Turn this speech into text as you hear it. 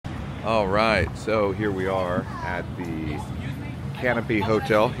All right, so here we are at the Canopy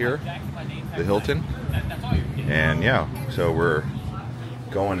Hotel here, the Hilton. And yeah, so we're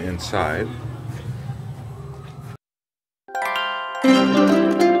going inside.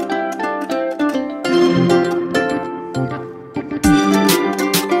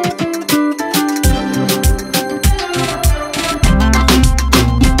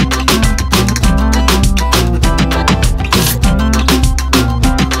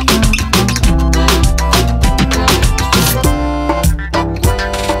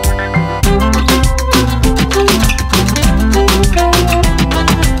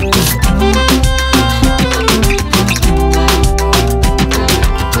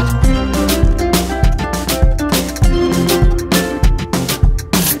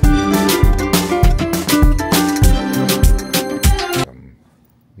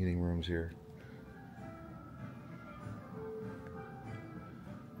 Meeting rooms here.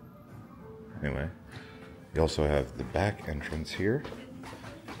 Anyway, you also have the back entrance here.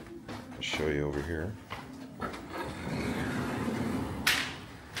 I'll show you over here.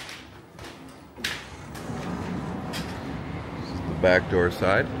 This is the back door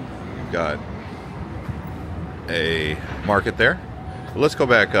side. You've got a market there. But let's go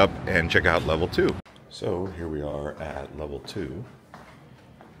back up and check out level 2. So here we are at level 2.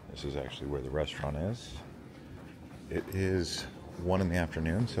 This is actually where the restaurant is. It is 1 in the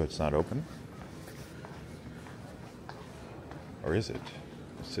afternoon, so it's not open. Or is it?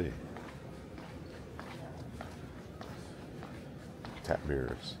 Let's see. Tap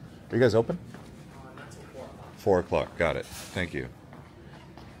beers. Are you guys open? Not till 4 o'clock. 4 o'clock, got it. Thank you.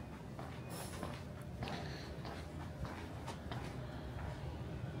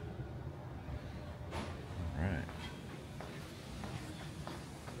 All right.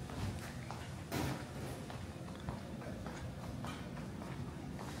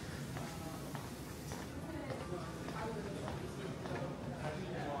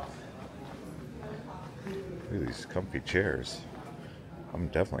 Look at these comfy chairs. I'm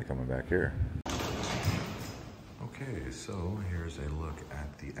definitely coming back here. Okay, so here's a look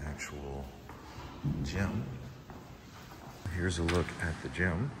at the actual gym. Here's a look at the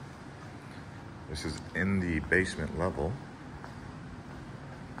gym. This is in the basement level.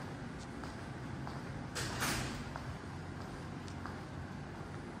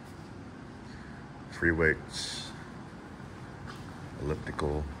 Free weights,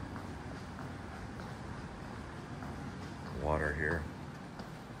 elliptical, water here.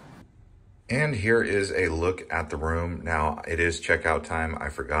 And here is a look at the room. Now, it is checkout time. I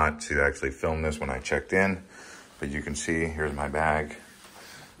forgot to actually film this when I checked in, but you can see, here's my bag.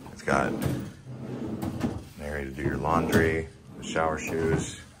 It's got an area to do your laundry, shower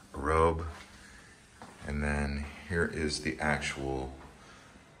shoes, a robe, and then here is the actual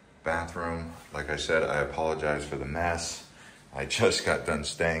bathroom. Like I said, I apologize for the mess. I just got done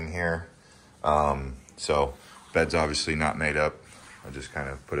staying here. So bed's obviously not made up. I just kind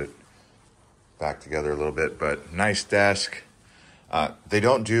of put it back together a little bit, but nice desk. They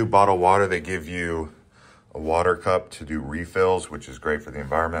don't do bottled water. They give you a water cup to do refills, which is great for the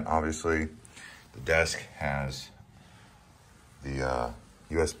environment, obviously. The desk has the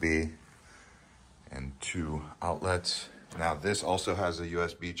USB and 2 outlets. Now this also has a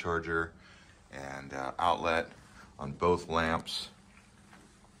USB charger and outlet on both lamps.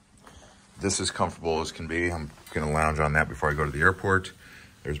 This is comfortable as can be. I'm gonna lounge on that before I go to the airport.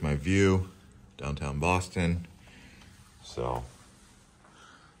 There's my view, downtown Boston. So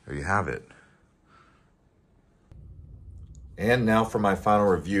there you have it. And now for my final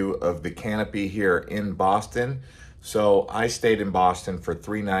review of the Canopy here in Boston. So I stayed in Boston for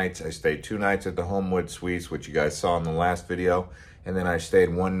 3 nights. I stayed 2 nights at the Homewood Suites, which you guys saw in the last video. And then I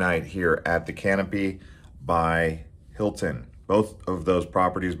stayed 1 night here at the Canopy by Hilton. Both of those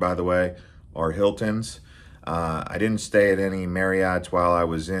properties, by the way, are Hiltons. I didn't stay at any Marriotts while I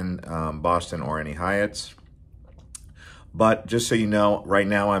was in Boston or any Hyatts. But just so you know, right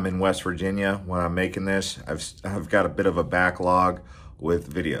now I'm in West Virginia when I'm making this. I've got a bit of a backlog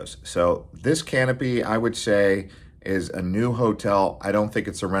with videos. So this Canopy, I would say, is a new hotel. I don't think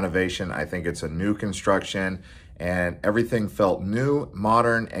it's a renovation. I think it's a new construction, and everything felt new,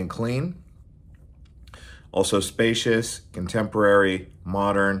 modern, and clean. Also spacious, contemporary,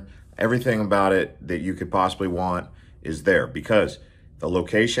 modern. Everything about it that you could possibly want is there because the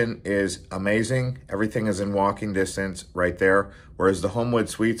location is amazing. Everything is in walking distance right there. Whereas the Homewood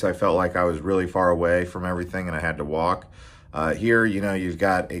Suites, I felt like I was really far away from everything and I had to walk. Here, you know, you've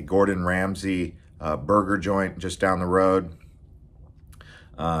got a Gordon Ramsay burger joint just down the road.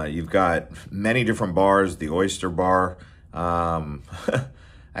 You've got many different bars, the Oyster Bar.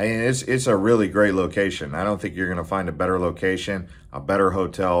 I mean, it's a really great location. I don't think you're going to find a better location, a better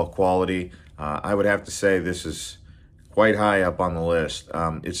hotel quality. I would have to say this is quite high up on the list.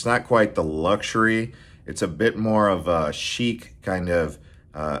 It's not quite the luxury. It's a bit more of a chic, kind of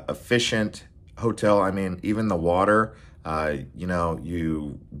efficient hotel. I mean, even the water, you know,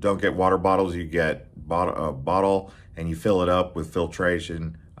 you don't get water bottles, you get a bottle and you fill it up with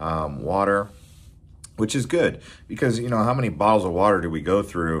filtration water, which is good because, you know, how many bottles of water do we go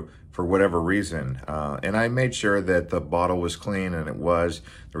through for whatever reason? And I made sure that the bottle was clean, and it was.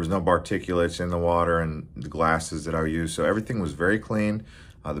 There was no particulates in the water and the glasses that I used, so everything was very clean.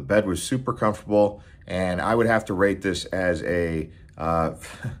 The bed was super comfortable, and I would have to rate this as a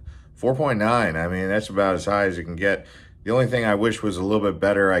 4.9. I mean, that's about as high as you can get. The only thing I wish was a little bit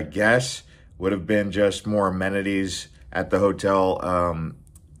better, I guess, would have been just more amenities at the hotel.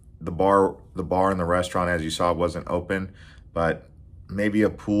 The bar and the restaurant, as you saw, wasn't open, but maybe a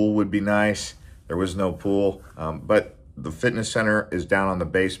pool would be nice. There was no pool, but the fitness center is down on the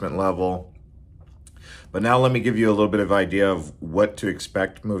basement level. But now let me give you a little bit of idea of what to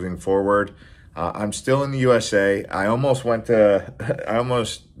expect moving forward. I'm still in the USA. I almost booked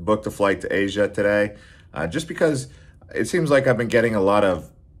a flight to Asia today, just because it seems like I've been getting a lot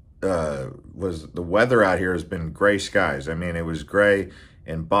of, the weather out here has been gray skies. I mean, it was gray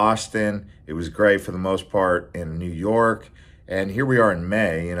in Boston. It was gray for the most part in New York. And here we are in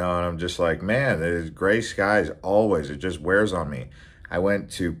May, you know, and I'm just like, man, there's gray skies always. It just wears on me. I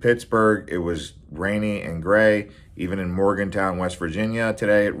went to Pittsburgh. It was rainy and gray. Even in Morgantown, West Virginia,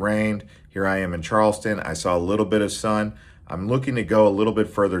 today it rained. Here I am in Charleston. I saw a little bit of sun. I'm looking to go a little bit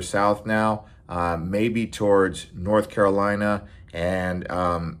further south now, maybe towards North Carolina and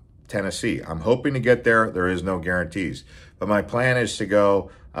Tennessee. I'm hoping to get there. There is no guarantees. But my plan is to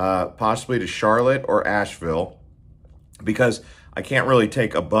go possibly to Charlotte or Asheville, because I can't really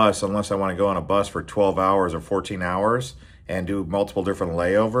take a bus unless I want to go on a bus for 12 hours or 14 hours and do multiple different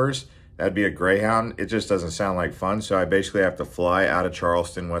layovers. That'd be a Greyhound. It just doesn't sound like fun. So I basically have to fly out of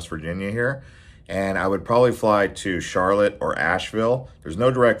Charleston, West Virginia here. And I would probably fly to Charlotte or Asheville. There's no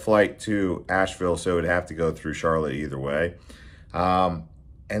direct flight to Asheville, so it would have to go through Charlotte either way.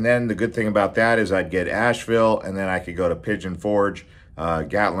 And then the good thing about that is I'd get Asheville, and then I could go to Pigeon Forge,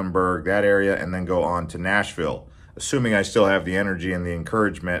 Gatlinburg, that area, and then go on to Nashville, assuming I still have the energy and the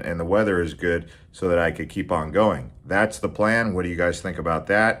encouragement and the weather is good so that I could keep on going. That's the plan. What do you guys think about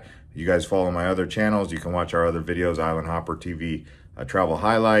that? You guys follow my other channels. You can watch our other videos, Island Hopper TV Travel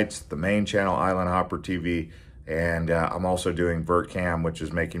Highlights, the main channel, Island Hopper TV, and I'm also doing VertCam, which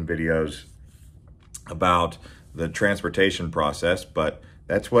is making videos about the transportation process. But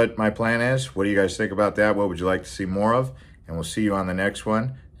that's what my plan is. What do you guys think about that? What would you like to see more of? And we'll see you on the next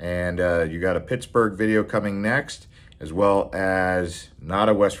one. And you got a Pittsburgh video coming next, as well as not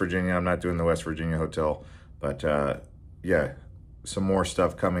a West Virginia. I'm not doing the West Virginia hotel, but yeah, some more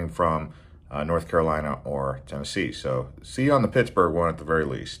stuff coming from North Carolina or Tennessee. So see you on the Pittsburgh one at the very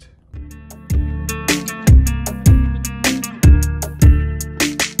least.